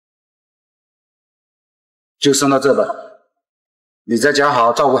就送到这吧。你在家好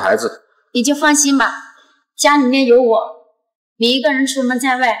好照顾孩子。你就放心吧，家里面有我，你一个人出门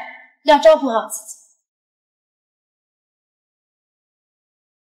在外要照顾好自己。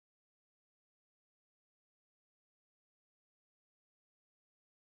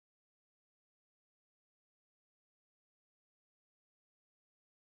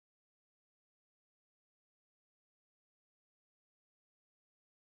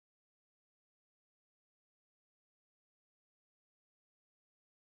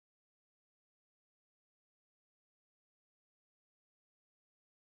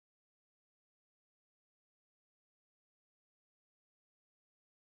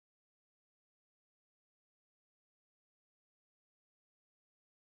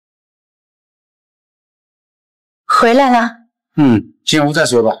回来了。进屋再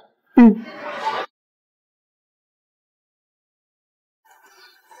说吧。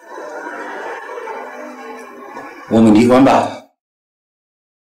我们离婚吧。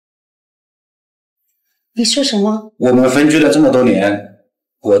你说什么？我们分居了这么多年，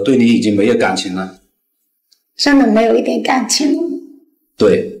我对你已经没有感情了。真的没有一点感情了？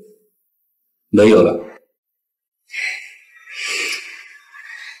对，没有了。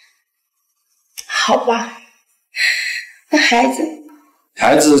好吧，那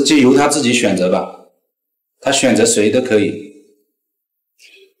孩子就由他自己选择吧，他选择谁都可以。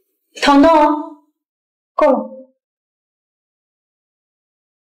彤彤，够了。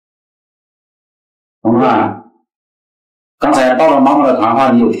彤彤啊，刚才爸爸妈妈的谈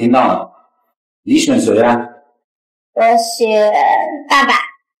话你有听到了，你选谁啊？我选爸爸。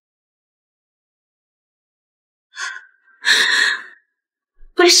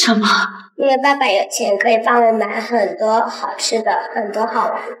为什么？因为爸爸有钱，可以帮我买很多好吃的，很多好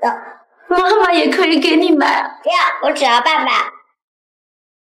玩的。妈妈也可以给你买。不要，我只要爸爸。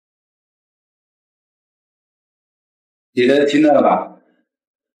你都听到了吧？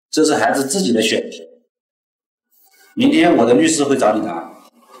这是孩子自己的选择。明天我的律师会找你的。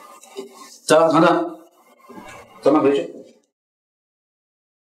走，彤彤，咱们回去。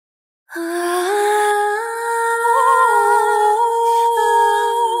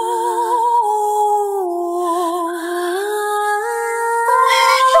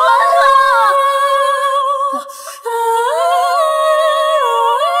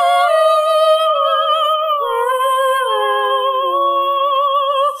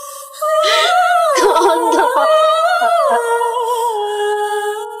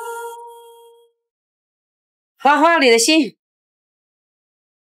花花里的信。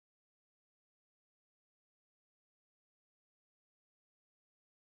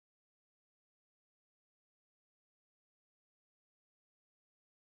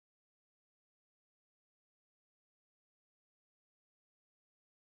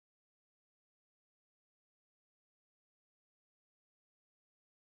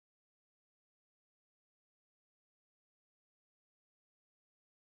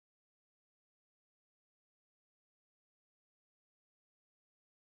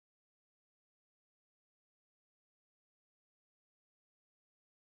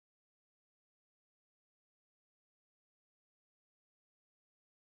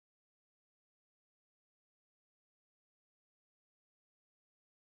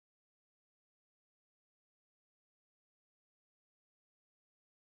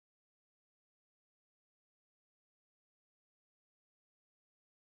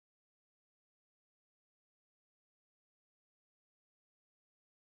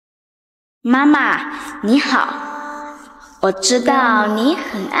妈妈，你好，我知道你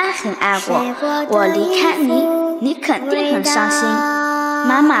很爱我，我离开你，你肯定很伤心。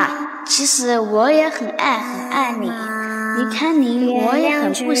妈妈，其实我也很爱你，离开你我也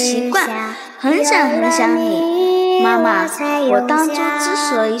很不习惯，很想你。妈妈，我当初之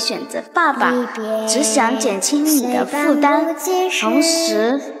所以选择爸爸，只想减轻你的负担，同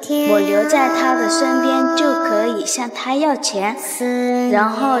时我留在他的身边就可以向他要钱，然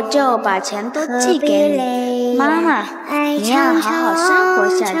后就把钱都寄给你。妈妈，你要好好生活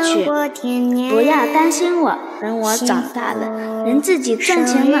下去，不要担心我，等我长大了，能自己赚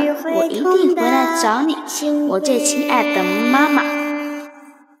钱了，我一定回来找你，我最亲爱的妈妈。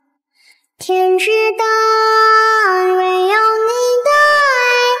天知道，唯有你的爱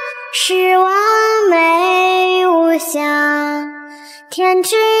是完美无瑕。天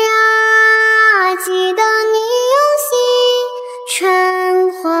知啊，记得你用心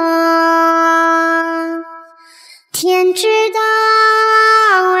传话。天知道，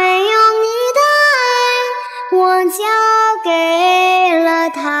唯有你的爱我交给了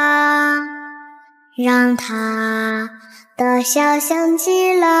他，让他的笑像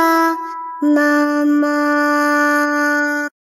极了妈妈。